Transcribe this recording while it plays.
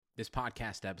This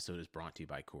podcast episode is brought to you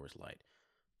by Coors Light.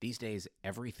 These days,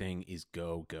 everything is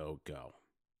go, go, go.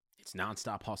 It's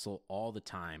nonstop hustle all the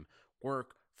time.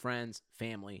 Work, friends,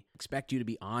 family expect you to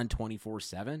be on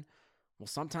 24/7. Well,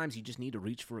 sometimes you just need to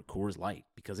reach for a Coors Light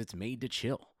because it's made to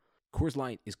chill. Coors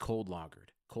Light is cold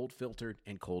lagered, cold filtered,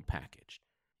 and cold packaged.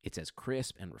 It's as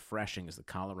crisp and refreshing as the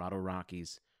Colorado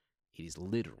Rockies. It is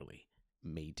literally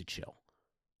made to chill.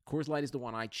 Coors Light is the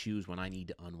one I choose when I need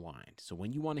to unwind. So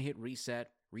when you want to hit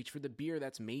reset, reach for the beer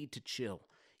that's made to chill.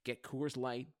 Get Coors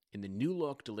Light in the new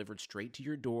look delivered straight to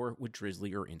your door with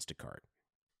Drizzly or Instacart.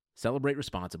 Celebrate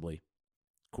responsibly.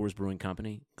 Coors Brewing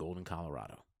Company, Golden,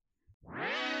 Colorado.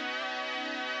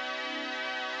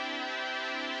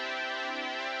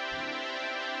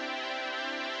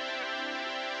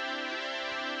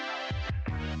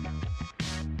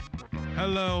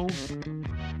 Hello.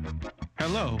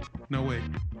 Hello. No, wait.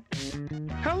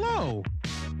 Hello.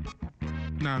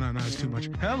 No, it's too much.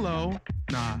 Hello.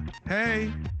 Nah.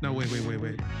 Hey. No,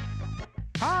 wait.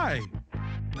 Hi.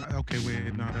 Okay,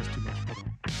 wait. No, that's too much. Hold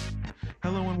on.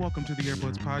 Hello and welcome to the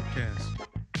Airbuds Podcast.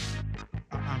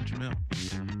 I'm Jamil.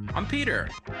 I'm Peter.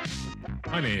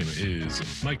 My name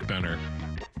is Mike Benner.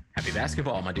 Happy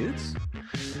basketball, my dudes.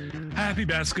 Happy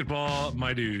basketball,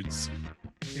 my dudes.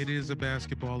 It is a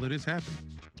basketball. It is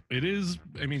happening. It is,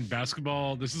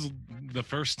 basketball, this is the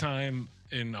first time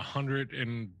in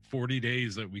 140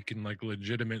 days that we can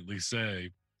legitimately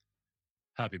say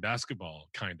happy basketball,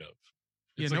 kind of.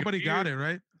 Yeah, nobody got it,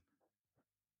 right?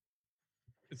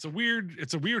 It's a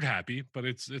weird happy, but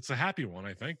it's a happy one,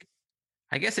 I think.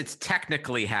 I guess it's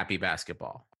technically happy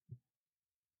basketball.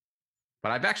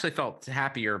 But I've actually felt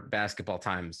happier basketball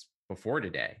times before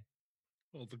today.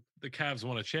 Well, the Cavs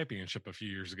won a championship a few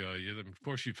years ago. Of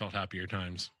course you felt happier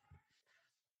times.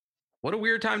 What a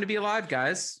weird time to be alive,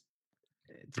 guys.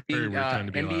 It's a very weird time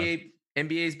to be alive.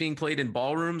 NBA is being played in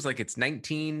ballrooms like it's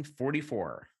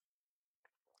 1944.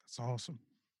 That's awesome.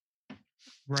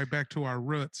 Right back to our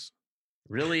roots.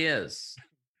 Really is.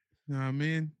 You know what I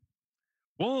mean?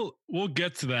 We'll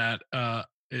get to that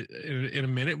in a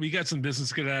minute. We got some business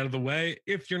to get out of the way.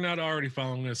 If you're not already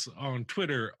following us on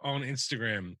Twitter, on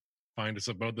Instagram, find us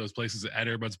at both those places at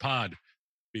Airbuds Pod.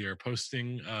 We are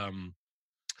posting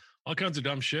all kinds of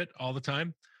dumb shit all the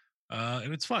time,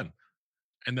 and it's fun.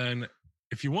 And then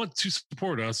if you want to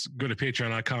support us, go to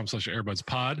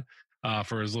patreon.com/airbudspod.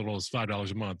 For as little as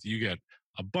 $5 a month, you get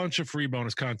a bunch of free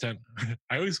bonus content.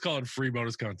 I always call it free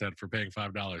bonus content for paying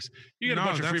 $5. You get a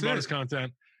bunch of free bonus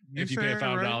content if you pay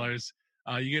 $5.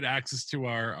 Right. You get access to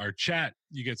our chat.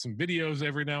 You get some videos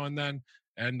every now and then.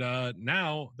 And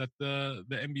now that the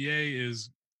NBA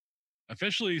is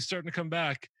officially starting to come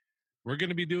back, we're going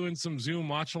to be doing some Zoom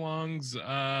watch-alongs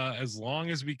as long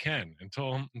as we can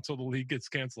until the league gets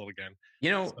canceled again.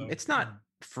 It's not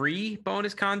free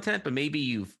bonus content, but maybe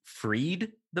you've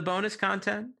freed the bonus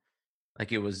content.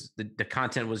 Like it was the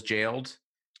content was jailed,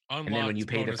 Unlocked, and then when you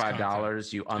pay the $5,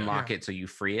 content. You unlock it, so you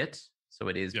free it. So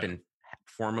it has been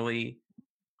formally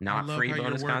not free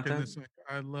bonus content.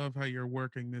 I love how you're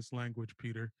working this language,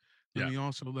 Peter. Let me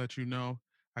also let you know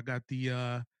I got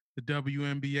the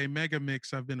WNBA Mega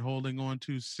Mix I've been holding on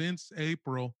to since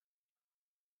April.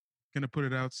 Gonna put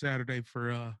it out Saturday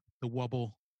for the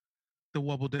Wubble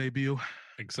debut.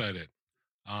 Excited.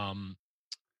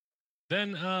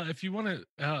 Then if you want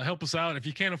to help us out, if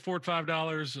you can't afford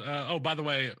 $5, by the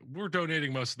way, we're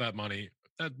donating most of that money.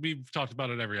 That we've talked about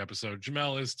it every episode.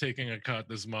 Jamel is taking a cut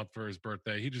this month for his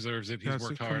birthday. He deserves it. He's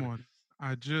worked hard. Come on.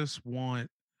 I just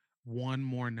want one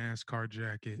more NASCAR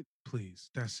jacket, please.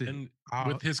 That's it. And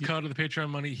with his cut of the Patreon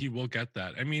money, he will get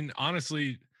that. I mean,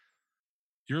 honestly,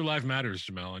 your life matters,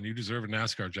 Jamel, and you deserve a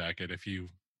NASCAR jacket if you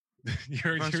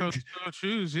so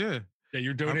choose, yeah. Yeah,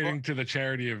 you're donating to the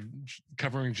charity of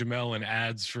covering Jamel in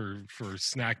ads for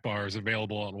snack bars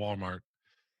available at Walmart.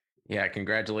 Yeah,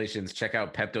 congratulations. Check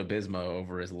out Pepto-Bismol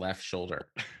over his left shoulder.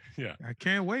 Yeah. I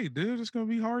can't wait, dude. It's going to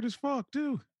be hard as fuck,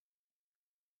 too.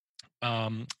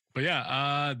 But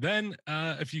yeah, then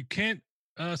if you can't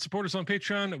support us on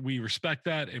Patreon, we respect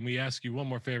that. And we ask you one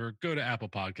more favor. Go to Apple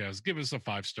Podcasts. Give us a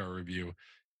 5-star review.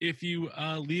 If you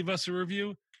leave us a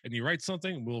review and you write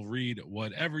something, we'll read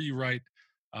whatever you write.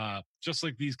 Just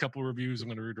like these couple reviews I'm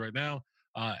going to read right now.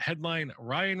 Headline,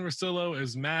 Ryan Russillo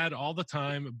is mad all the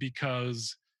time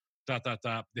because ...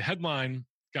 The headline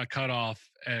got cut off.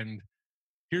 And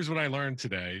here's what I learned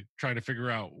today, trying to figure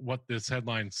out what this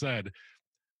headline said.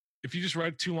 If you just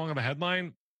write too long of a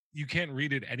headline, you can't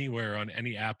read it anywhere on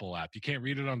any Apple app. You can't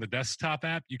read it on the desktop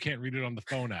app. You can't read it on the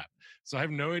phone app. So I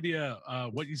have no idea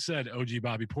what you said, OG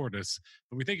Bobby Portis,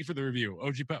 but we thank you for the review.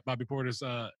 OG Bobby Portis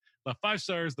left 5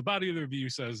 stars. The body of the review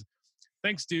says,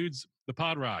 "Thanks, dudes. The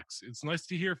pod rocks. It's nice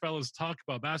to hear fellas talk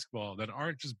about basketball that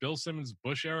aren't just Bill Simmons'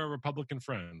 Bush era Republican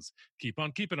friends. Keep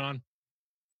on keeping on.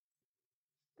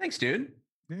 Thanks, dude.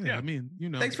 Yeah, I mean,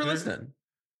 Thanks for listening.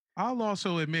 I'll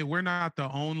also admit we're not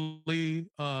the only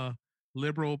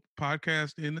liberal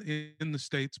podcast in the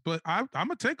States, but I'm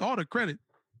gonna take all the credit.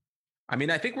 I mean,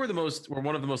 I think we're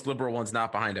one of the most liberal ones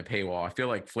not behind a paywall. I feel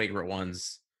like Flagrant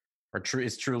Ones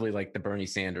is truly like the Bernie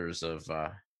Sanders of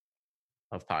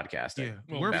podcasting. Yeah,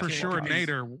 well, we're for sure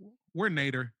Nader. We're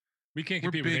Nader. We can't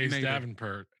compete with Hayes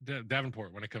Davenport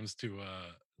when it comes to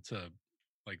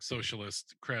like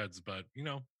socialist creds, but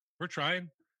we're trying.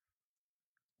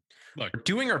 Look, we're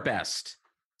doing our best.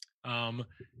 OG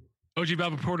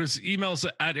Balbaportis, emails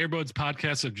at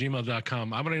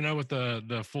airbudspodcast@gmail.com. I want to know what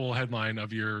the full headline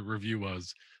of your review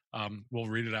was. We'll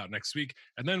read it out next week.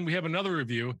 And then we have another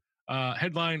review.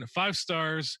 Headline, 5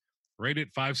 stars,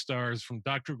 rated 5 stars from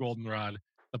Dr. Goldenrod.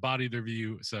 The body of the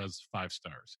review says 5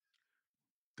 stars.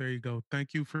 There you go.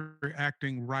 Thank you for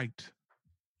acting right.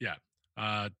 Yeah.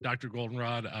 Dr.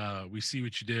 Goldenrod, we see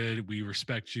what you did. We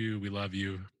respect you. We love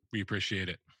you. We appreciate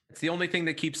it. It's the only thing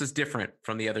that keeps us different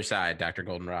from the other side, Dr.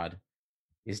 Goldenrod,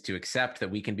 is to accept that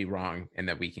we can be wrong and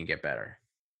that we can get better.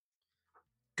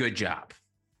 Good job.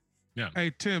 Yeah.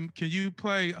 Hey, Tim, can you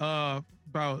play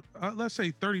about, let's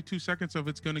say 32 seconds of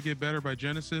It's Gonna Get Better by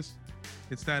Genesis?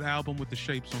 It's that album with the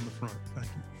shapes on the front. Thank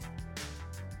you.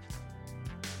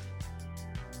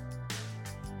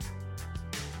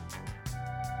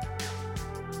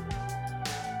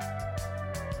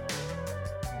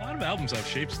 A lot of albums have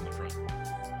shapes in the front.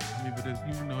 I mean, but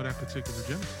you know that particular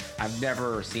Genesis. I've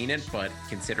never seen it, but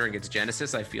considering it's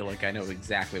Genesis, I feel like I know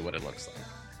exactly what it looks like.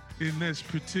 In this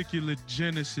particular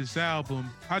Genesis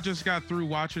album, I just got through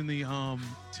watching the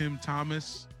Tim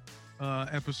Thomas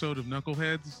episode of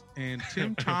Knuckleheads, and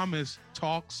Tim Thomas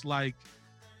talks like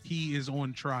he is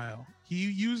on trial.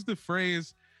 He used the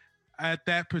phrase "at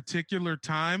that particular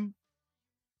time"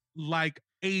 like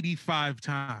 85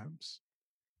 times.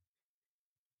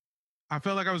 I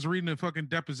felt like I was reading a fucking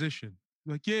deposition.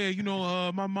 Like, yeah,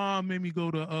 my mom made me go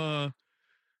to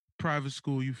private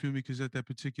school, you feel me? Because at that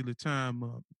particular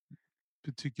time,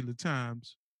 particular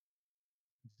times,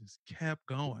 just kept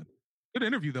going. Good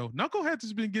interview, though. Knuckleheads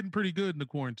has been getting pretty good in the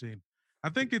quarantine. I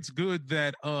think it's good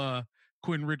that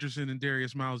Quentin Richardson and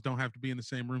Darius Miles don't have to be in the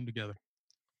same room together.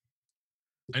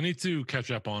 I need to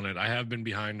catch up on it. I have been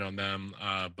behind on them,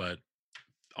 but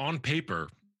on paper,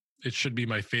 it should be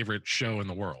my favorite show in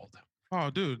the world. Oh,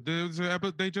 dude,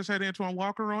 they just had Antoine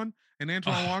Walker on, and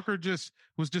Antoine Walker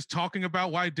was just talking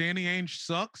about why Danny Ainge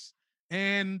sucks.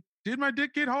 And did my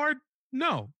dick get hard?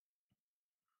 No,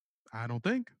 I don't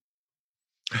think.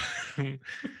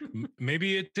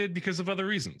 Maybe it did because of other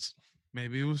reasons.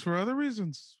 Maybe it was for other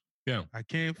reasons. Yeah, I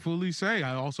can't fully say.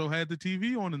 I also had the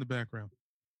TV on in the background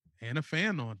and a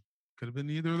fan on. Could have been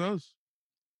either of those.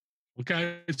 Well,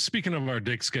 guys, speaking of our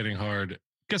dicks getting hard,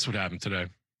 guess what happened today?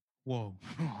 Whoa.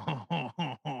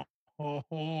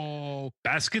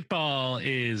 Basketball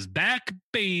is back,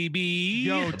 baby.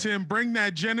 Yo, Tim, bring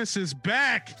that Genesis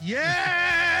back.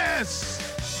 Yes.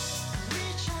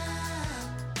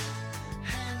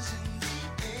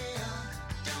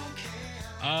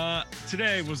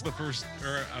 Today was the first,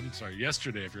 or I'm sorry,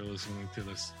 yesterday, if you're listening to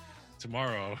this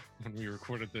tomorrow when we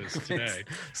recorded this today.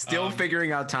 Still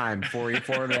figuring out time,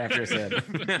 4.5 years in.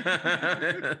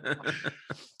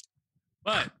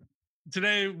 But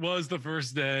today was the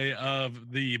first day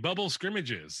of the bubble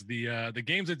scrimmages, the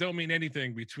games that don't mean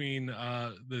anything between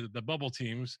the bubble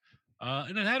teams,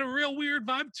 and it had a real weird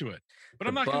vibe to it. But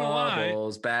I'm not going to lie.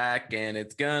 Bubble's back, and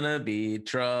it's gonna be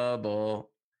trouble.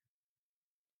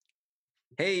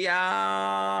 Hey,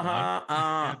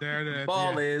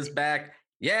 ball is back.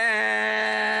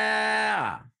 Yeah.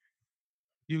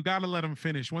 You got to let him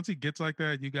finish. Once he gets like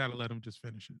that, you got to let him just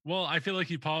finish it. Well, I feel like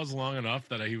he paused long enough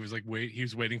that he was like, he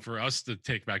was waiting for us to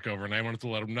take back over. And I wanted to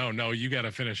let him know, no, you got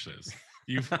to finish this.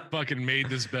 You fucking made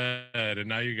this bed and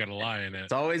now you got to lie in it.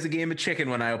 It's always a game of chicken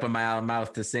when I open my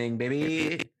mouth to sing,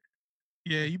 baby.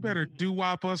 Yeah, you better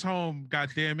doo-wop us home,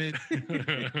 God damn it.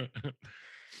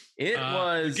 It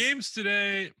was the games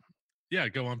today. Yeah,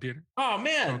 go on, Peter. Oh,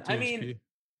 man. I mean,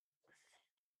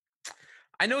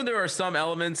 I know there are some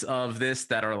elements of this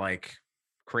that are like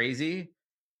crazy.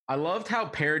 I loved how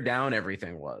pared down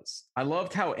everything was. I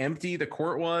loved how empty the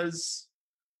court was.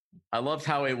 I loved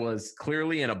how it was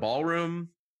clearly in a ballroom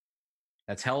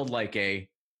that's held like a,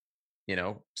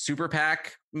 super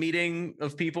PAC meeting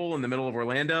of people in the middle of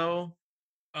Orlando.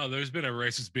 Oh, there's been a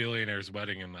racist billionaire's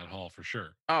wedding in that hall for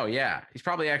sure. Oh, yeah. He's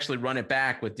probably actually run it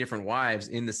back with different wives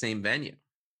in the same venue.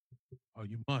 Oh,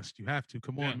 you must. You have to.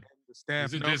 Come on. Man. The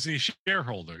staff. He's a Disney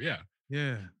shareholder. Yeah.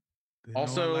 Yeah. They know I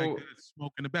Also, like that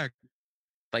smoke in the back.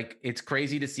 like it's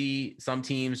crazy to see some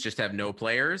teams just have no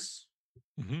players.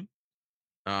 Mhm.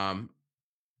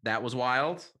 That was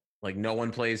wild. Like no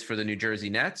one plays for the New Jersey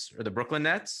Nets or the Brooklyn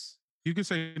Nets. You can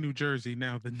say New Jersey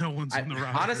now that no one's on the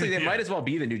roster. Honestly, they Yeah. might as well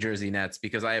be the New Jersey Nets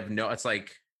because I have no. It's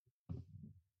like,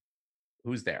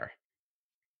 who's there?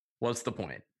 What's the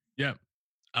point? Yeah.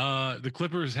 The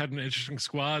Clippers had an interesting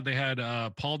squad. They had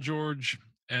Paul George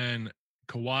and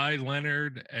Kawhi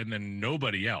Leonard, and then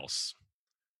nobody else.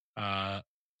 I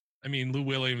mean, Lou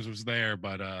Williams was there,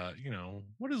 but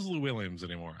what is Lou Williams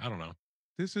anymore? I don't know.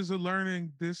 This is a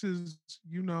learning. This is,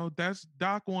 that's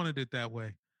Doc wanted it that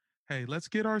way. Hey, let's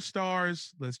get our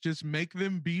stars. Let's just make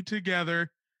them be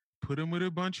together. Put them with a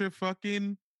bunch of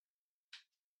fucking,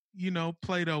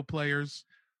 Play-Doh players.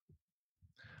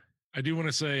 I do want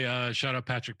to say shout out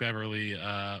Patrick Beverly,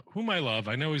 whom I love.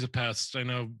 I know he's a pest. I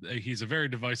know he's a very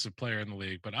divisive player in the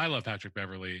league, but I love Patrick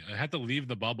Beverly. I had to leave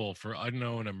the bubble for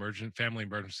unknown family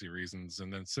emergency reasons,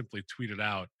 and then simply tweeted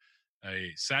out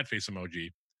a sad face emoji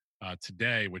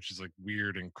today, which is like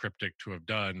weird and cryptic to have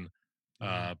done.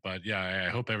 But yeah, I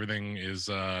hope everything is.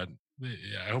 I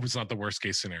hope it's not the worst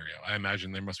case scenario. I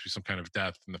imagine there must be some kind of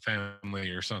death in the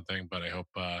family or something, but I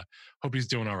hope he's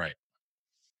doing all right.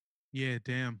 Yeah,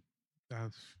 damn.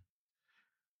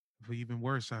 Even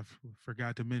worse, I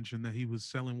forgot to mention that he was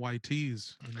selling white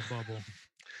tees in the bubble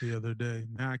the other day.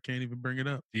 Now I can't even bring it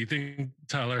up. Do you think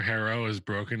Tyler Harrow has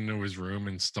broken into his room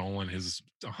and stolen his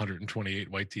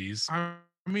 128 white tees? I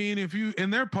mean,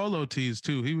 and they're polo tees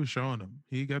too. He was showing them.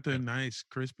 He got the nice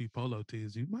crispy polo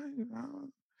tees. You might.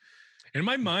 In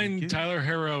my mind, Tyler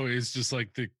Harrow is just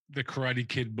like the Karate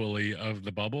Kid bully of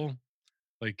the bubble.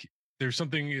 Like there's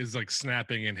something is like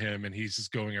snapping in him, and he's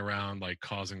just going around like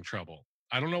causing trouble.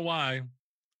 I don't know why.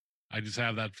 I just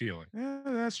have that feeling. Yeah,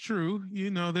 that's true.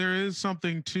 There is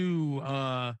something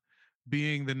to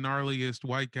being the gnarliest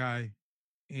white guy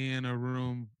in a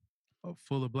room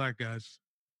full of black guys.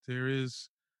 There is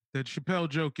that Chappelle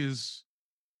joke is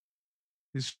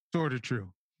sort of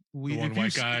true. The one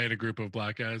white guy and a group of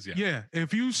black guys. Yeah. Yeah.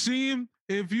 If you see him,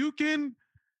 if you can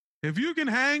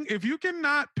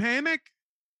not panic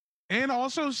and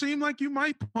also seem like you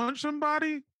might punch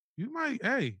somebody,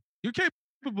 you're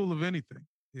capable of anything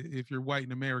if you're white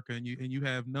in America and you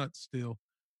have nuts still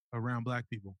around black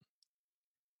people.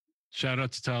 Shout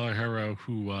out to Tyler Harrow,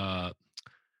 who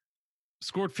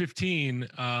scored 15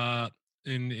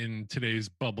 in today's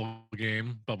bubble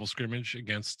scrimmage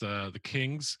against the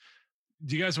Kings.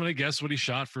 Do you guys want to guess what he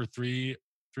shot for 3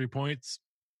 point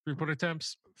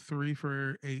attempts? 3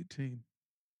 for 18.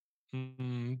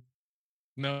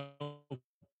 No,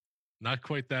 not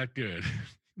quite that good.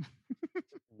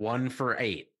 1 for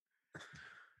 8.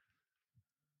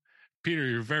 Peter,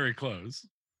 you're very close.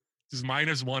 Just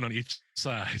 -1 on each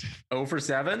side. 0 for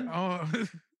 7? Oh,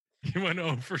 you went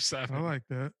 0 for 7. I like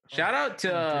that. Shout out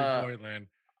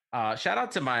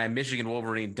to my Michigan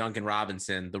Wolverine, Duncan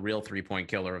Robinson, the real 3-point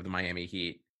killer of the Miami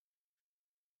Heat.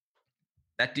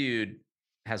 That dude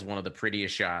has one of the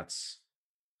prettiest shots.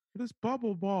 This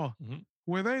bubble ball. Mm-hmm.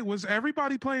 Was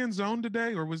everybody playing zone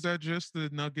today, or was that just the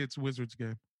Nuggets Wizards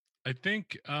game? I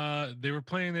think they were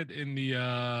playing it in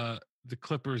the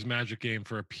Clippers Magic game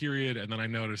for a period, and then I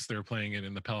noticed they were playing it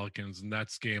in the Pelicans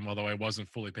Nets game, although I wasn't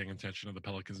fully paying attention to the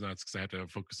Pelicans Nets because I had to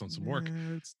focus on some work.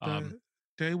 It's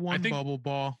day one bubble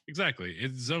ball. Exactly.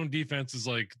 It's zone defense is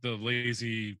like the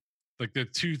lazy, like the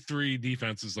 2-3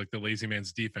 defense is like the lazy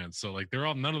man's defense. So like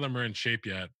none of them are in shape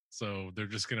yet. So they're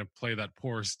just going to play that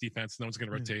porous defense. No one's going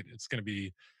to rotate. It's going to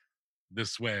be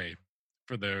this way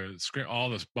for all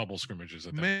this bubble scrimmages.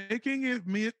 I think.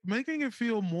 Making it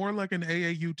feel more like an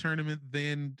AAU tournament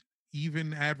than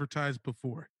even advertised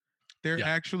before. They're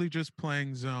actually just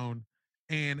playing zone,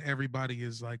 and everybody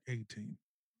is like 18.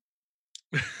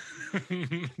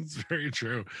 It's very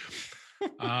true.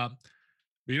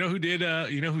 You know who did?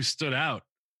 Who stood out?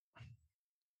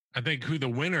 I think who the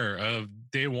winner of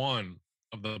day one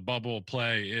of the bubble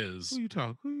play is. Who you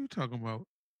talking about?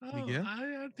 Yeah,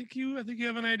 I think you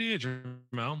have an idea,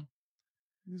 Jamel.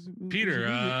 Peter,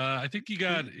 I think you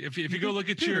got. If you go look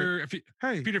at Peter, if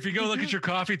you go look at your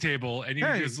coffee table and you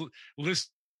just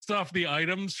list off the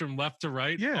items from left to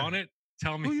right on it,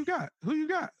 tell me who you got. Who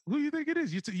you think it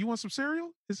is? You want some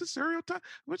cereal? Is it cereal time?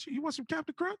 You want some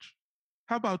Captain Crunch?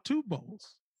 How about 2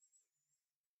 bowls?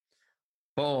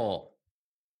 Bowl.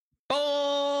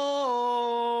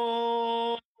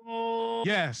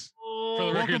 Yes. For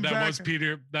the record,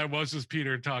 that was just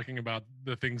Peter talking about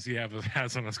the things he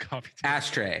has on his coffee table.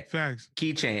 Ashtray. Facts.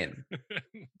 Keychain.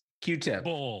 Q-tip.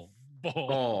 Bowl.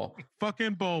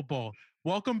 Fucking bowl.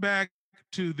 Welcome back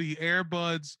to the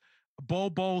Airbuds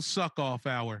Bowl suck off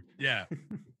hour. Yeah.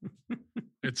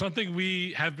 It's something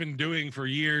we have been doing for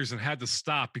years and had to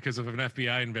stop because of an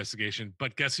FBI investigation.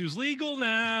 But guess who's legal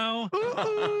now?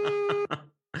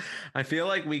 I feel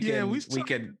like we Yeah,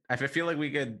 could. I feel like we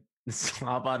could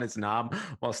slop on his knob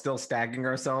while still stacking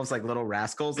ourselves like little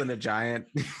rascals in a giant.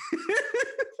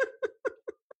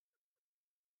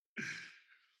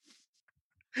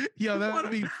 Yo,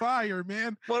 that'd be fire,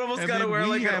 man. One of us And got to then wear we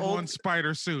like an have old on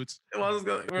spider suits. One of us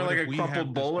got to wear What like if a we crumpled have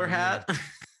this bowler one, hat.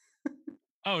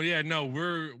 Oh yeah, no,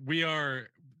 we are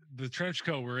the trench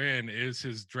coat we're in is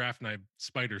his draft night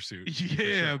spider suit. for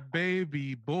Yeah, sure.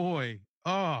 baby boy.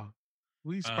 Oh,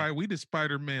 we the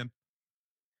Spider-Man.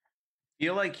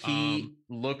 Feel like he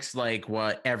looks like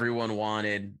what everyone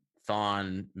wanted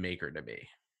Thon Maker to be.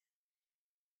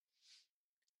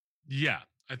 Yeah,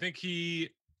 I think he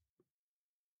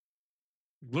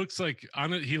looks like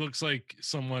he looks like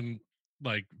someone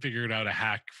like figured out a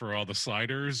hack for all the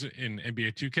sliders in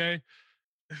NBA 2K,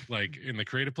 like in the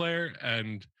creative player,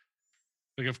 and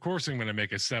like of course I'm going to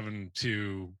make a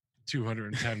 7'2",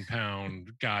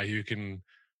 210-pound guy who can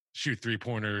shoot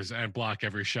 3-pointers and block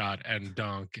every shot and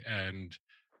dunk and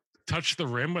touch the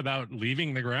rim without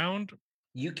leaving the ground.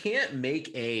 You can't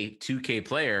make a 2K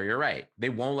player. You're right. They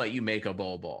won't let you make a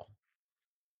ball.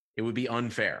 It would be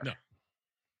unfair. No.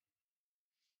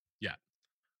 Yeah.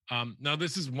 Now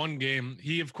this is one game.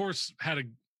 He of course had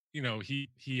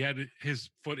he had his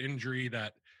foot injury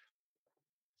that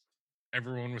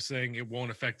everyone was saying it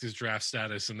won't affect his draft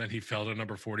status, and then he fell to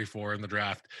number 44 in the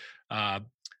draft, and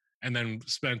then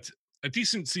spent a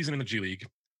decent season in the G League.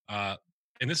 And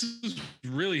this is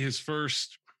really his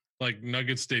first like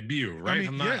Nuggets debut, right?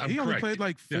 I mean, he only played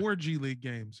like 4 G League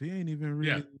games. He ain't even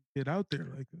really get out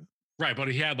there like that. Right, but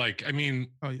he had like, I mean,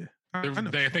 oh yeah,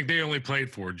 I think they only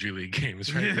played 4 G League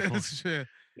games, right?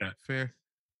 Yeah, fair.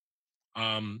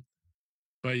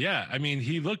 But yeah, I mean,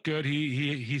 he looked good.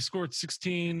 He scored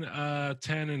 16,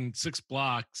 10, and 6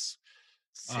 blocks.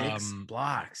 6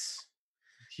 blocks.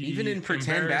 Even in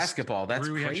pretend basketball, that's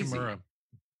Rui crazy. Hachimura.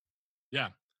 Yeah.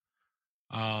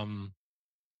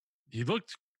 He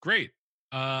looked great.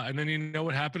 And then you know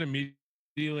what happened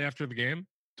immediately after the game?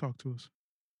 Talk to us.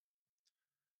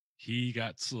 He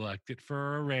got selected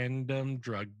for a random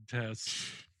drug test.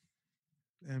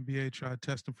 The NBA tried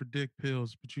testing for dick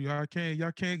pills, but y'all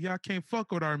can't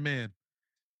fuck with our man.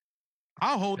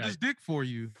 I'll hold this dick for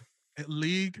you. At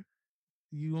league,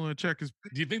 you want to check his?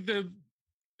 Do you think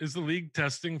is the league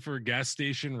testing for gas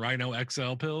station Rhino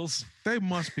XL pills? They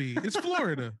must be. It's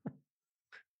Florida.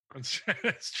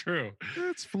 That's true.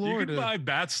 It's Florida. You can buy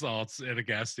bath salts at a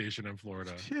gas station in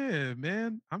Florida. Yeah,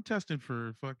 man. I'm testing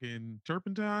for fucking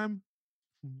turpentine.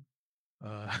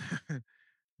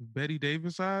 Betty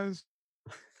Davis eyes.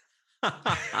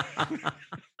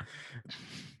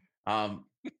 I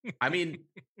mean,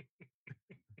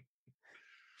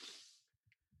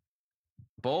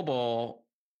 Bol,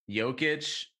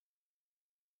 Jokic,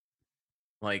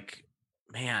 like,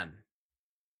 man,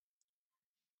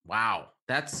 wow,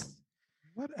 that's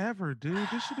whatever, dude.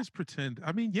 This shit is pretend.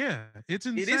 I mean, yeah, it's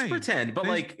insane. It is pretend, but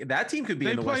like that team could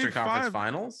be in the Western Conference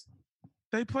Finals.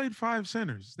 They played 5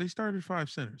 centers. They started 5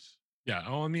 centers. Yeah.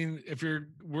 Oh, I mean,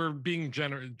 we're being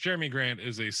generous. Jeremy Grant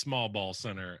is a small ball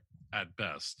center at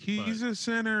best. He's a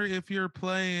center if you're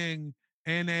playing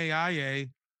NAIA,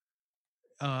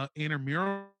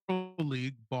 intramural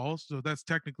league ball. So that's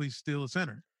technically still a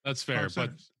center. That's fair.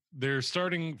 But their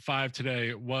starting 5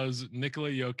 today was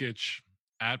Nikola Jokic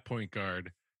at point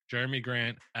guard, Jeremy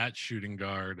Grant at shooting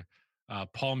guard,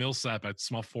 Paul Millsap at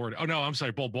small forward. Oh, no, I'm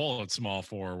sorry. Bol at small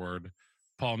forward,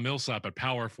 Paul Millsap at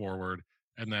power forward.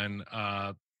 And then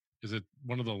is it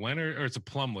one of the Leonard or it's a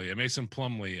Plumlee, a Mason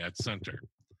Plumlee at center.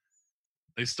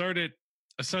 They started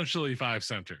essentially 5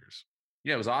 centers.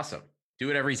 Yeah, it was awesome.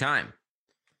 Do it every time.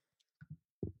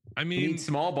 I mean, you need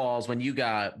small balls when you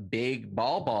got big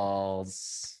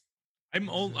balls. I'm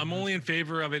only in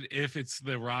favor of it if it's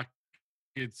the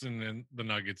Rockets and then the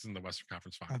Nuggets in the Western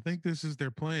Conference Finals. I think this is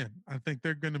their plan. I think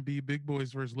they're going to be big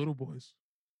boys versus little boys.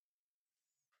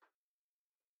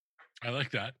 I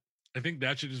like that. I think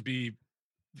that should just be,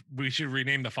 we should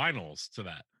rename the finals to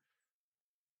that.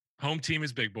 Home team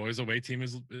is big boys, away team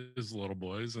is little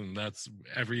boys, and that's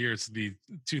every year it's the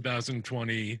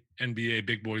 2020 NBA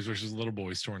big boys versus little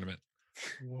boys tournament.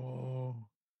 Whoa.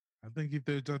 I think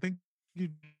you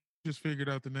just figured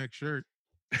out the next shirt.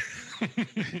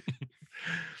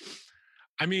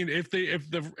 I mean, if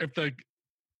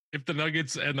the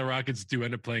Nuggets and the Rockets do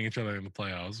end up playing each other in the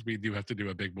playoffs, we do have to do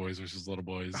a big boys versus little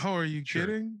boys. Oh, are you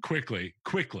kidding? Quickly.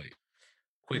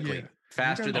 Yeah.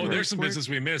 faster gotta than Oh, do we're- there's some quick. business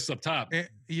we missed up top.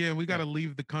 Yeah, we got to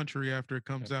leave the country after it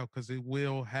comes out because it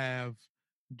will have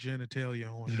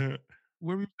genitalia on it.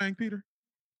 What were you saying, Peter?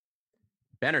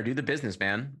 Benner, do the business,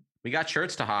 man. We got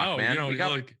shirts to hawk, Oh, man. you know, we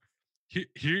got like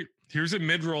here's a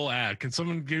mid-roll ad. Can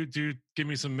someone give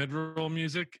me some mid-roll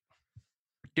music?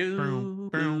 Guys,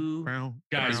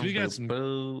 we got some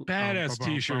badass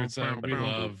t-shirts that we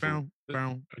love. All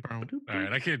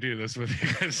right, I can't do this with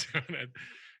you guys doing it.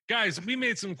 Guys, we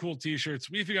made some cool t-shirts.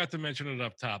 We forgot to mention it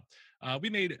up top. We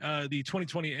made the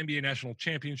 2020 NBA National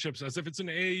Championships as if it's an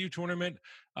AAU tournament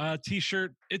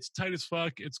t-shirt. It's tight as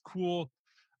fuck. It's cool.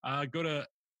 Go to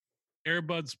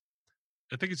Airbuds.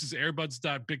 I think it's just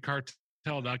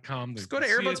airbuds.bigcartel.com. Just go to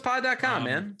airbudspod.com,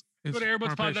 man. Go to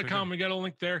airbudspod.com. We got a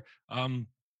link there.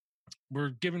 We're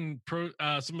giving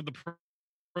some of the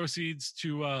proceeds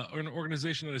to an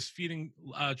organization that is feeding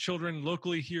children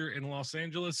locally here in Los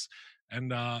Angeles.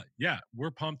 And yeah,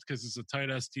 we're pumped because it's a tight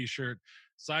ass t-shirt.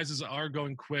 Sizes are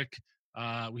going quick.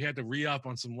 We had to re-up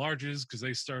on some larges because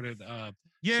they started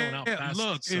selling out fast.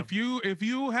 Look, So- if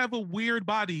you have a weird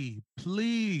body,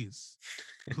 please,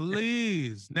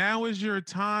 now is your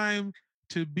time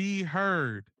to be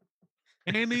heard.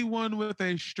 Anyone with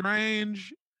a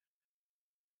strange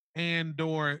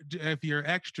or if you're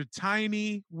extra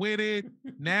tiny with it,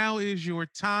 now is your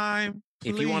time.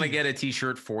 If you want to Please. get a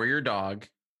t-shirt for your dog,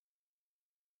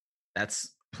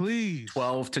 that's Please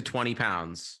 12 to 20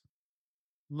 pounds.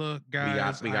 Look,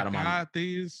 guys, we got 'em on. I got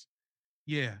these.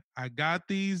 Yeah, I got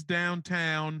these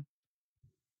downtown.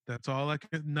 That's all I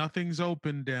can. Nothing's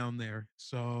open down there,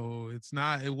 so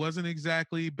it wasn't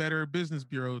exactly Better Business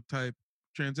Bureau type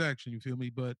transaction. You feel me?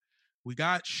 But we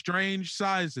got strange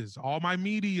sizes. All my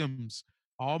mediums,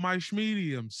 all my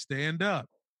schmediums, stand up.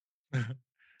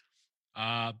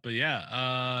 But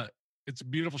yeah, it's a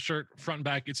beautiful shirt, front and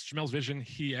back. It's Jamel's vision.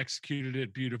 He executed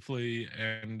it beautifully,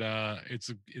 and it's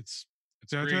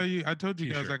Did I great. tell you? I told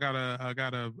you guys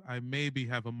t-shirt. I maybe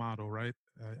have a model, right?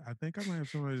 I think I might have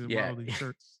somebody to Yeah. model these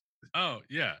shirts. Oh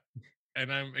yeah,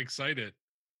 and I'm excited.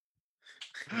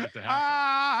 for it to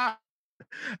happen.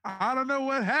 I don't know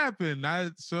what happened.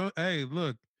 Hey,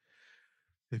 look.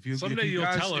 Someday you'll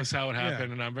guys- tell us how it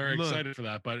happened, and I'm very Look. excited for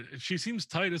that. But she seems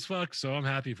tight as fuck, so I'm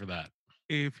happy for that.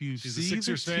 If you She's a see the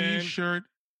Sixers fan. T-shirt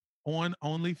on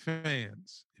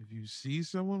OnlyFans, if you see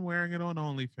someone wearing it on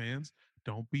OnlyFans,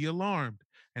 don't be alarmed.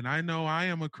 And I know I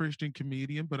am a Christian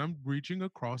comedian, but I'm reaching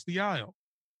across the aisle.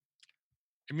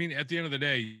 I mean, at the end of the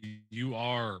day, you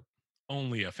are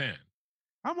only a fan.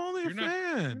 I'm only You're a not-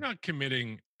 fan. You're not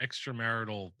committing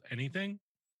extramarital anything.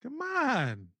 Come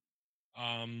on.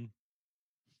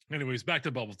 Anyways, back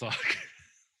to bubble talk.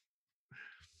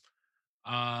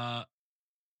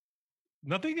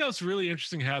 Nothing else really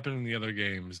interesting happened in the other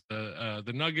games.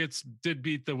 The Nuggets did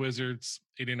beat the Wizards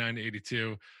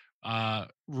 89-82.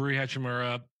 Rui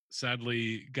Hachimura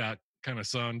sadly got kind of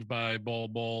sunned by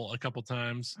Bol a couple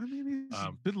times. I mean, he's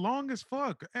Um, been long as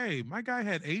fuck. Hey, my guy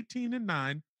had 18 and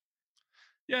 9.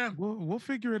 Yeah, We'll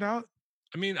figure it out.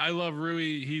 I mean, I love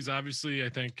Rui. He's obviously, I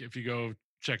think, if you go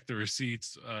check the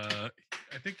receipts, I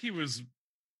think he was,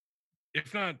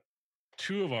 if not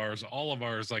two of ours, all of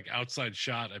ours, like outside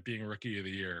shot at being rookie of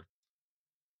the year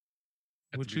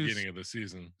at Which the is- beginning of the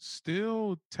season.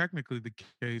 Still technically the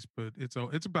case, but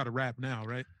it's about a wrap now,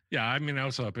 right? Yeah, I mean, I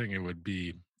was hoping it would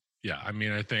be. Yeah, I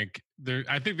mean, I think they're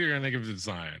going to give it to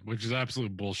Zion, which is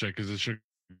absolute bullshit because it should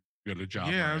go to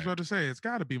Job. Yeah, I was about to say it's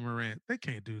got to be Morant. They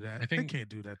can't do that. I think- they can't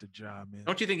do that to Ja, man.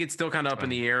 Don't you think it's still kind of up in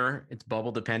the air? It's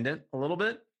bubble dependent a little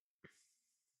bit.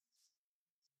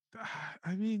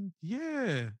 I mean,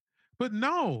 yeah, but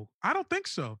no, I don't think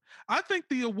so. I think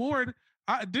the award.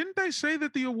 Didn't they say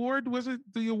that the awards wasn't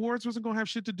going to have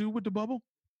shit to do with the bubble?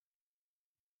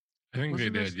 I think they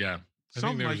wasn't there did. Yeah, I think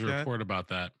something there was like a that. report about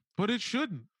that. But it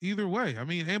shouldn't either way. I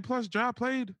mean, and plus, Ja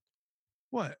played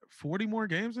what 40 more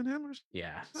games than him, or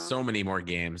Yeah, So- so many more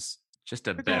games. Just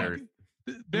a They're better.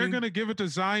 They're mean- gonna give it to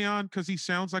Zion because he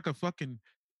sounds like a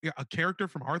character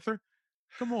from Arthur.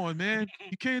 Come on, man.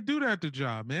 You can't do that to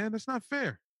Ja, man. That's not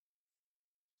fair.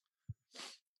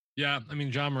 Yeah, I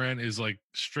mean, John Morant is like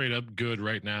straight up good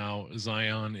right now.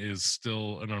 Zion is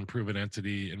still an unproven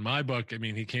entity in my book. I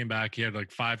mean, he came back, he had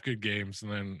like 5 good games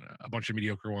and then a bunch of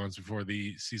mediocre ones before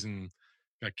the season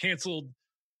got canceled.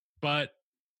 But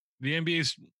the NBA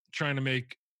is trying to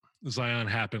make Zion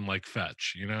happen like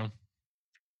fetch, you know?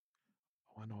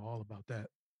 Oh, I know all about that.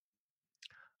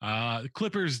 The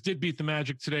Clippers did beat the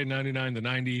Magic today,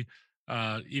 99-90.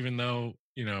 Even though,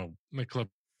 you know, the Clippers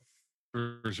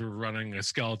were running a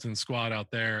skeleton squad out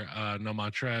there. No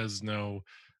Montrez, no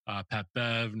Pat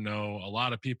Bev, no a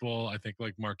lot of people. I think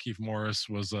like Markieff Morris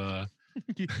was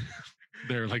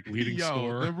their like leading The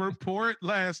scorer. report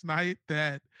last night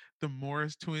that the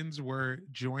Morris twins were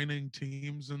joining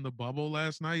teams in the bubble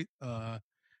last night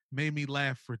made me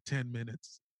laugh for 10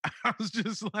 minutes. I was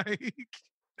just like,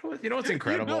 You know what's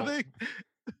incredible?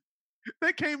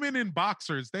 They came in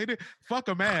boxers. They did fuck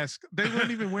a mask. They weren't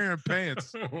even wearing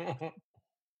pants. What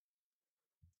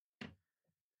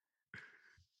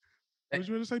was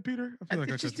you going to say, Peter? I feel like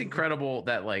it's just incredible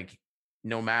that like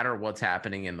no matter what's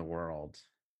happening in the world,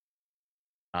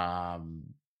 pregame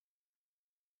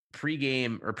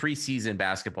or preseason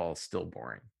basketball is still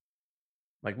boring.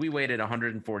 Like we waited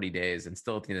 140 days and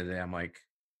still at the end of the day, I'm like,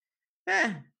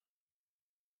 yeah.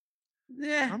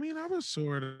 I mean, I was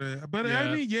sort of, but Yeah.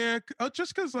 I mean, yeah,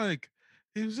 just because like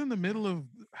it was in the middle of,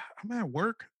 I'm at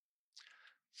work.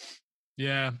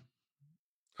 Yeah,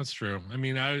 that's true. I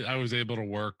mean, I was able to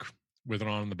work with it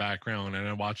on in the background, and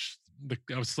I watched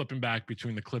I was slipping back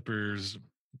between the Clippers,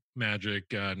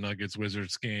 Magic, Nuggets,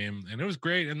 Wizards game, and it was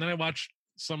great. And then I watched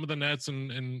some of the Nets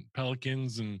and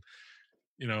Pelicans, and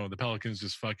the Pelicans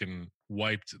just fucking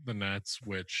wiped the Nets,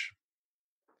 which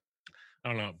I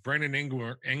don't know. Brandon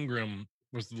Ingram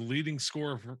was the leading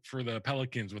scorer for the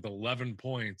Pelicans with 11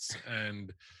 points,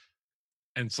 and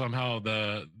somehow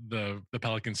the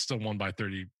Pelicans still won by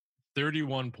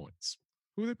 31 points.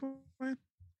 Who are they playing?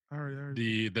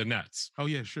 The Nets. Oh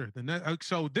yeah, sure. The Net.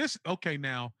 So this okay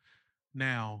now.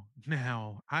 I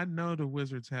know the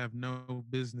Wizards have no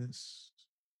business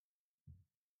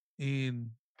in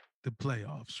the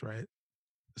playoffs, right?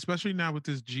 Especially now with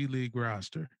this G League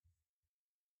roster.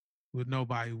 With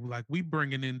nobody, like we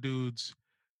bringing in dudes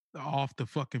off the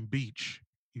fucking beach.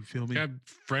 You feel me? Yeah,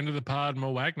 friend of the pod,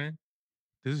 Mo Wagner.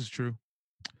 This is true.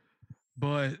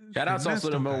 But shout outs also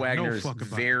to Mo Wagner's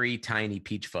very it. tiny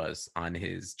peach fuzz on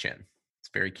his chin. It's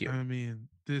very cute. I mean,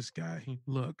 this guy,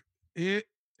 look, we're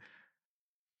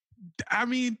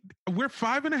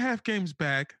 5.5 games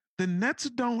back. The Nets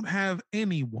don't have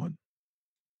anyone.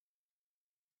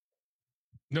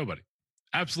 Nobody.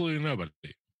 Absolutely nobody.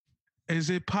 Is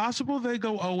it possible they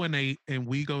go 0-8 and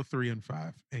we go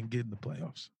 3-5 and get in the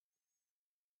playoffs?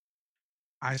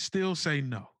 I still say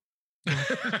no. I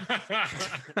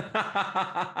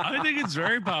think it's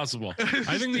very possible.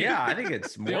 I think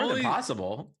it's more than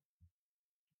possible.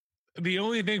 The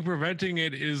only thing preventing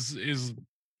it is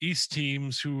East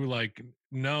teams who like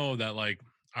know that like,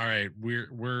 all right,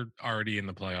 we're already in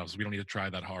the playoffs. We don't need to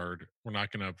try that hard. We're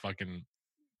not gonna fucking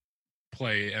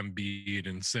play Embiid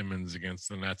and Simmons against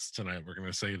the Nets tonight. We're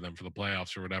gonna save them for the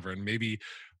playoffs or whatever. And maybe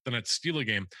the Nets steal a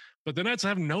game, but the Nets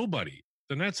have nobody.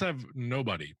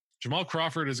 Jamal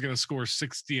Crawford is going to score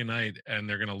 60 a night, and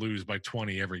they're going to lose by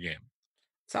 20 every game.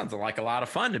 Sounds like a lot of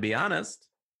fun, to be honest.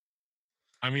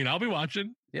 I mean, I'll be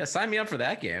watching. Yeah, sign me up for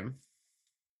that game.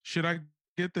 Should I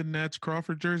get the Nets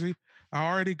Crawford jersey?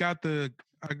 I got the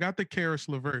Karis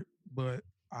LeVert, but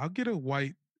I'll get a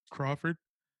white Crawford.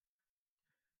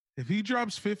 If he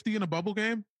drops 50 in a bubble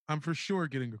game, I'm for sure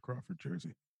getting a Crawford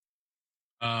jersey.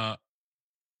 Do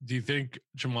you think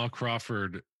Jamal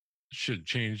Crawford should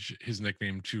change his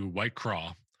nickname to White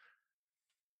Craw?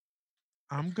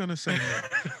 I'm gonna say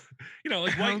no.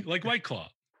 like White Claw,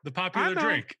 the popular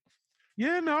drink.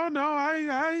 Yeah, no.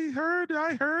 I heard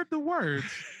the words.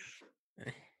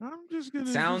 I'm just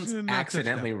gonna. Sounds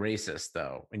accidentally racist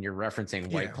though when you're referencing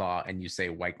White Claw and you say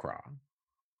White Craw.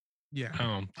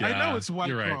 Yeah. Yeah, I know it's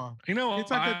White Claw. Right. You know,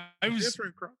 it's like a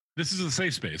different Craw. This is a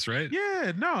safe space, right?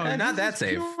 Yeah, no, not that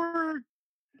safe.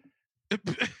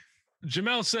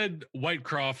 Jamel said White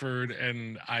Crawford,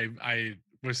 and I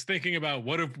was thinking about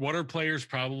what are players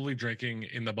probably drinking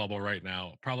in the bubble right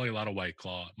now? Probably a lot of White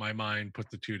Claw. My mind put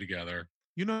the two together.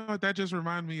 You know what? That just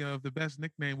reminded me of the best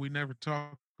nickname we never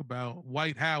talk about,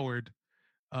 White Howard,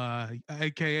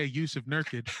 aka Yusuf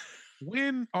Nurkic.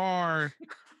 When are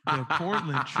the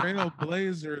Portland Trail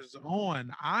Blazers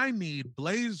on? I need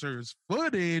Blazers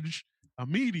footage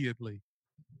immediately.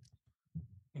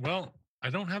 Well, I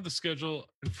don't have the schedule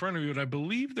in front of you, but I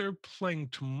believe they're playing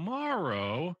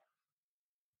tomorrow.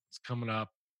 It's coming up.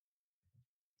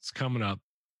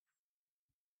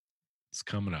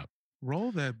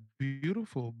 Roll that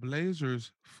beautiful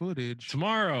Blazers footage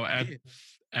tomorrow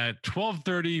at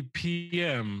 12:30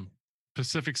 p.m.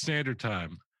 Pacific Standard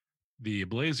Time. The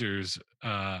Blazers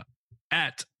at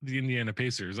the Indiana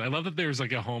Pacers. I love that there's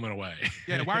like a home and away.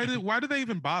 Yeah, why do they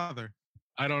even bother?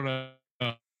 I don't know.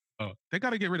 They got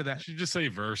to get rid of that. You should just say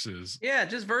versus. Yeah,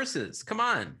 just versus. Come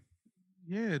on.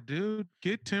 Yeah, dude.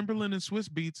 Get Timberland and Swiss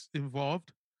Beats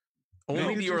involved.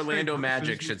 Only the Orlando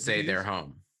Magic should say they're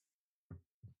home.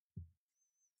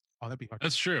 Oh, that'd be hard.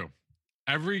 That's true.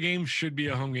 Every game should be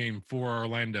a home game for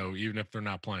Orlando, even if they're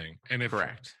not playing. And if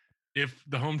correct. if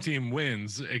the home team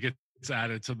wins, it gets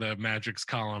added to the Magic's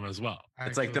column as well.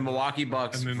 It's like the Milwaukee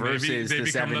Bucks And then versus they the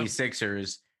become the-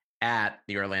 76ers at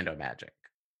the Orlando Magic.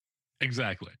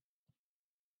 Exactly.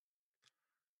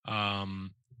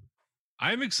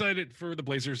 I'm excited for the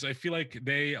Blazers. I feel like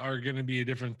they are going to be a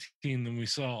different team than we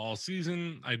saw all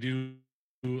season. I do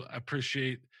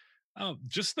appreciate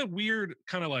just the weird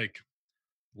kind of like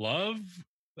love.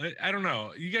 I don't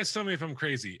know. You guys tell me if I'm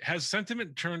crazy. Has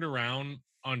sentiment turned around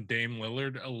on Dame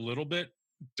Lillard a little bit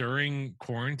during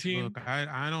quarantine? Look,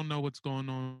 I don't know what's going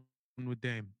on with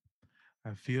Dame.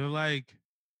 I feel like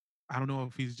I don't know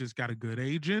if he's just got a good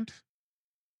agent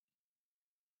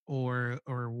or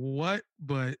what,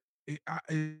 but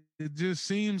it just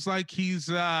seems like he's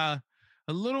a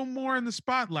little more in the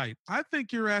spotlight. I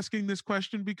think you're asking this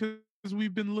question because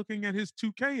we've been looking at his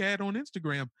 2K ad on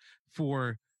Instagram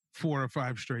for 4 or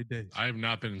 5 straight days. I have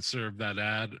not been served that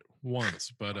ad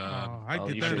once, but I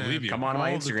get you that should ad believe you. Come on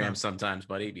my all the time. Instagram sometimes,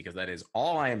 buddy, because that is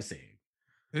all I am seeing.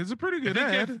 It's a pretty good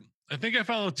ad. I think I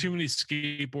follow too many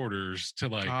skateboarders to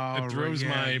like Oh, it throws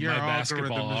right, yeah. my Your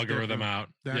basketball algorithm is algorithm different. out.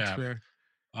 That's yeah. fair.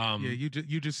 Yeah,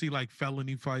 you just see like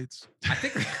felony fights. I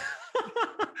think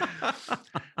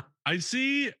I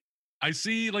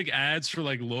see like ads for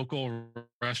like local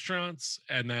restaurants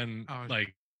and then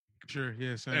like Sure,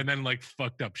 yes. and then like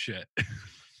fucked up shit.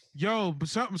 Yo, but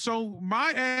so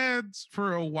my ads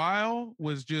for a while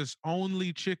was just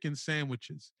only chicken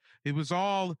sandwiches. It was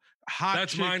all hot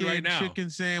That's chicken, mine right now. chicken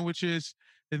sandwiches,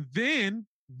 and then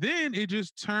it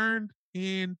just turned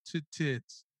into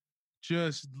tits.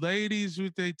 Just ladies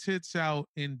with their tits out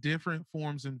in different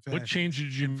forms and fashions. What change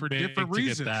did you for make different to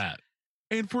reasons. get that?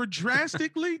 And for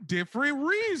drastically different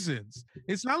reasons.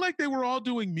 It's not like they were all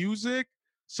doing music.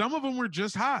 Some of them were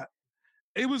just hot.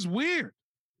 It was weird.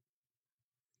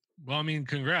 Well, I mean,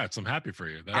 congrats. I'm happy for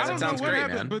you. I don't know sounds what great,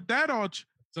 happened, man. but that all sounds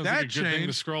that like a good thing to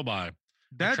changed. scroll by.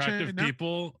 That Attractive changed. Now,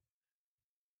 people.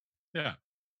 Yeah.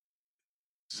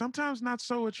 sometimes not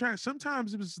so attractive.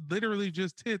 Sometimes it was literally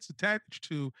just tits attached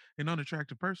to an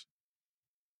unattractive person,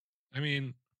 I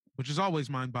mean, which is always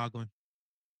mind-boggling.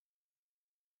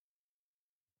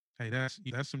 Hey, that's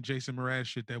some Jason Mraz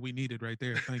shit that we needed right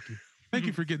there. Thank you. Thank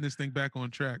you for getting this thing back on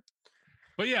track.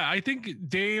 but yeah, I think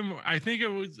Dame, I think it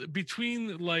was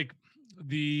between like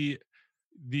the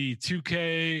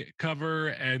 2K cover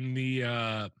and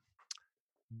the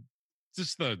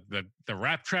just the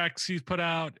rap tracks he's put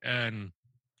out, and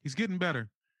He's getting better.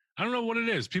 I don't know what it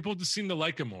is. People just seem to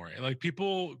like him more. Like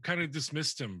people kind of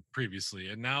dismissed him previously,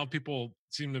 and now people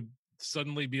seem to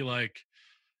suddenly be like,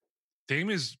 Dame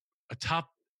is a top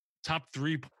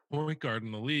 3 point guard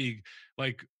in the league.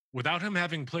 Like without him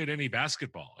having played any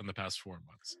basketball in the past 4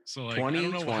 months. So like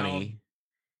 2020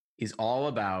 is all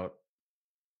about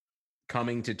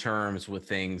coming to terms with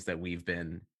things that we've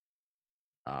been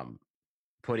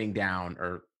putting down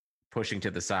or pushing to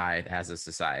the side as a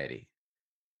society.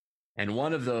 And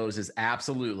one of those is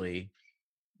absolutely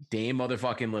Dame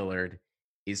motherfucking Lillard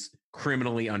is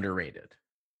criminally underrated.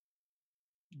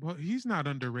 Well, he's not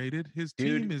underrated. His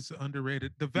Dude, team is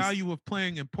underrated. The value of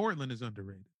playing in Portland is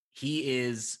underrated. He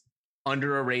is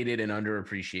underrated and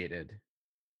underappreciated.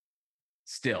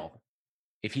 Still,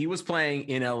 if he was playing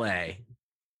in LA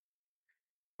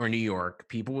or New York,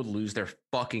 people would lose their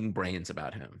fucking brains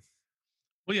about him.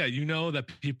 Well, yeah, you know that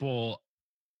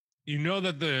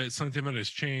the sentiment has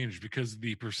changed because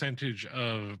the percentage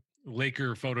of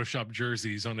Laker Photoshop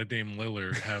jerseys on a Dame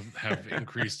Lillard have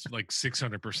increased like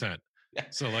 600%.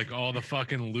 So like all the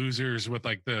fucking losers with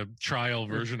like the trial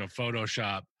version of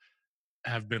Photoshop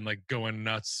have been like going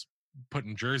nuts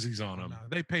putting jerseys on them. No,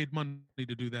 they paid money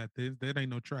to do that. That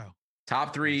ain't no trial.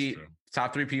 Top three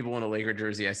people in a Laker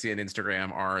jersey I see on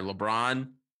Instagram are LeBron,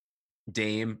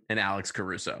 Dame, and Alex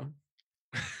Caruso.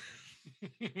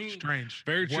 Strange.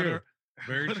 Very true.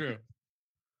 Very true.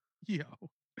 Yo,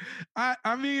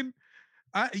 I mean,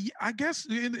 I guess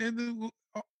in the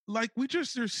like we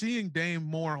just are seeing Dame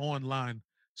more online.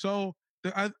 So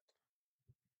I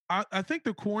think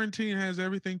the quarantine has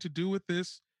everything to do with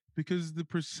this because the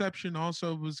perception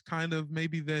also was kind of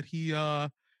maybe that he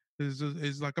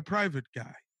is like a private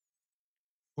guy,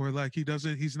 or like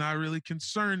he's not really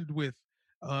concerned with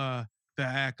the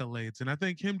accolades. And I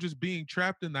think him just being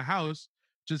trapped in the house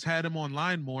just had him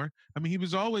online more. I mean, he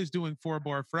was always doing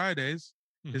 4-bar Fridays.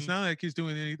 Mm-hmm. It's not like he's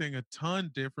doing anything a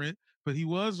ton different, but he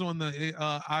was on the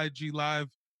IG Live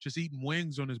just eating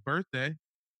wings on his birthday.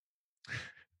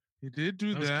 He did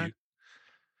do that. Cute.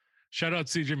 Shout out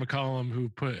CJ McCollum, who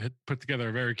put together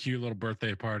a very cute little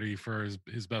birthday party for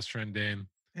his best friend Dame.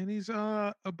 And he's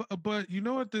but you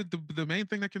know what the main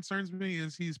thing that concerns me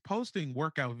is he's posting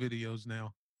workout videos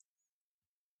now.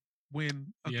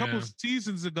 when a couple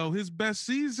seasons ago, his best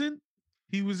season,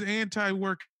 he was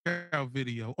anti-workout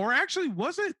video. Or actually,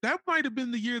 was it? That might have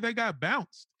been the year they got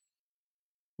bounced.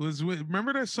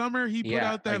 Remember that summer he put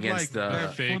out that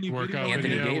that fake funny workout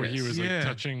video where he was like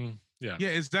touching. Yeah.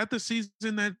 Is that the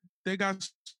season that they got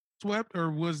swept,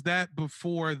 or was that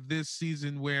before this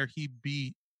season where he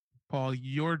beat Paul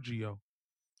Giorgio?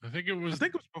 I think it was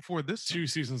before this 2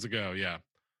 seasons ago. Yeah.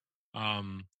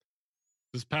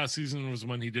 This past season was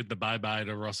when he did the bye-bye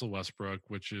to Russell Westbrook,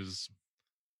 which is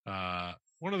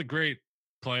one of the great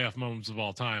playoff moments of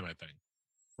all time, I think.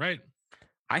 Right?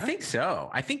 I think so.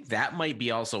 I think that might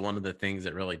be also one of the things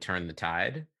that really turned the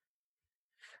tide.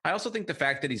 I also think the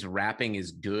fact that he's rapping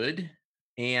is good,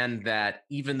 and that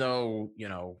even though,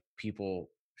 people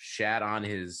shat on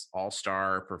his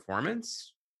All-Star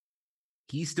performance,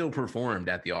 he still performed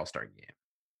at the All-Star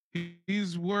game.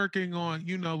 He's working on,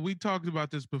 we talked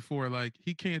about this before. Like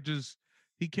he can't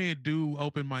do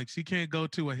open mics. He can't go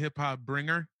to a hip hop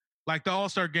bringer. Like the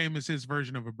All-Star game is his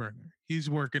version of a bringer. He's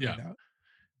working it out.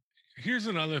 Here's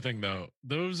another thing though.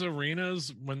 Those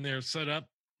arenas, when they're set up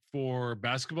for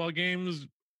basketball games,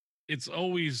 it's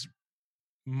always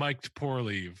mic'd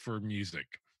poorly for music.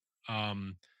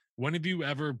 When have you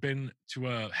ever been to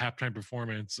a halftime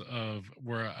performance of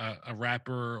where a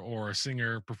rapper or a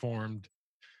singer performed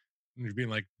and you're being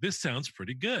like, this sounds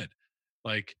pretty good?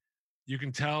 Like you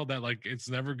can tell that like it's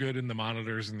never good in the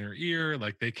monitors in their ear.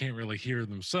 Like they can't really hear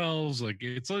themselves. Like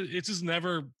it's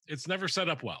never set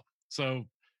up well. So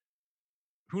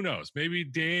who knows? Maybe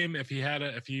Dame, if he had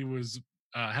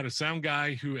a sound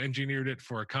guy who engineered it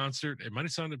for a concert, it might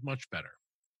have sounded much better.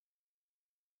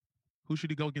 Who should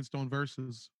he go against on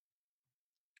Versus?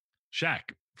 Shaq,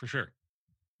 for sure.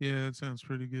 Yeah, that sounds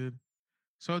pretty good.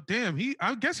 So damn,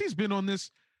 I guess he's been on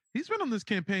this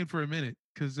campaign for a minute.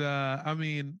 Cause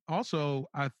also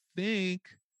I think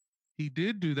he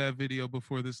did do that video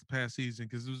before this past season,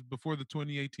 because it was before the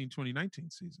 2018-2019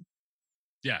 season.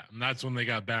 Yeah, and that's when they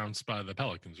got bounced by the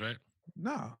Pelicans, right?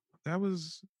 No, that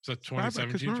was... So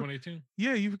 2017, 2018?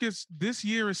 Yeah, you guess this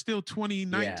year is still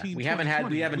 2019. Yeah, we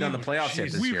haven't done the playoffs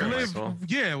yet this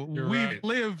year. We've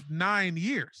lived 9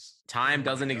 years. Time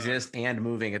doesn't exist and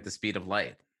moving at the speed of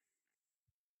light.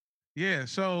 Yeah,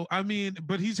 so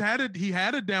but he had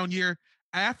a down year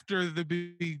after the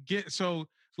begin. So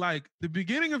like the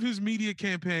beginning of his media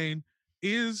campaign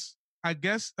is, I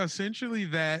guess, essentially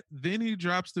that. Then he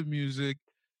drops the music.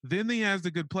 Then he has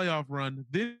the good playoff run.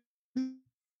 Then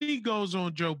he goes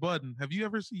on Joe Budden. Have you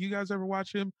guys ever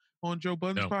watch him on Joe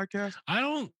Budden's podcast? I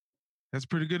don't. That's a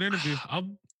pretty good interview.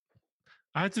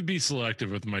 I have to be selective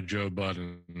with my Joe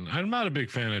Budden. I'm not a big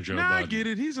fan of Joe Budden. I get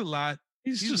it. He's a lot.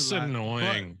 He's just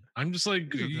annoying. I'm just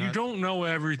like, you don't know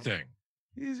everything.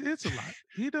 It's a lot.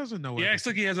 He doesn't know. He acts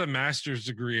like he has a master's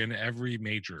degree in every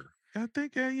major. I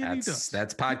think he does.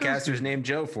 That's podcasters named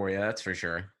Joe for you. That's for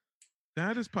sure.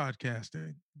 That is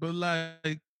podcasting. But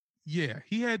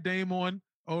he had Dame on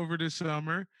over the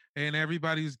summer, and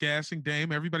everybody's gassing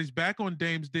Dame. Everybody's back on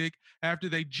Dame's dick after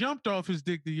they jumped off his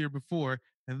dick the year before,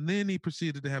 and then he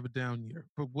proceeded to have a down year.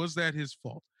 But was that his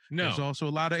fault? No. There's also a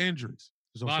lot of injuries.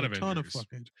 There's also a ton of fucking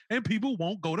injuries. And people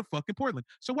won't go to fucking Portland.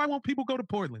 So why won't people go to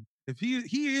Portland? If he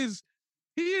is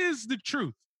the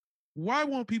truth, why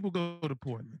won't people go to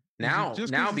Portland? Now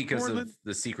because of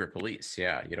the secret police.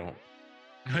 Yeah, you don't.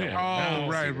 Right.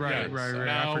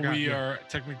 Now we are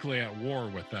technically at war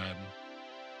with them.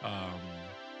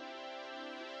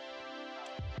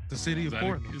 The city of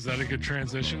Portland. Is that a good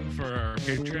transition for our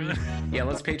Patreon? Yeah,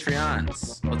 let's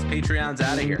Patreons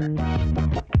out of here.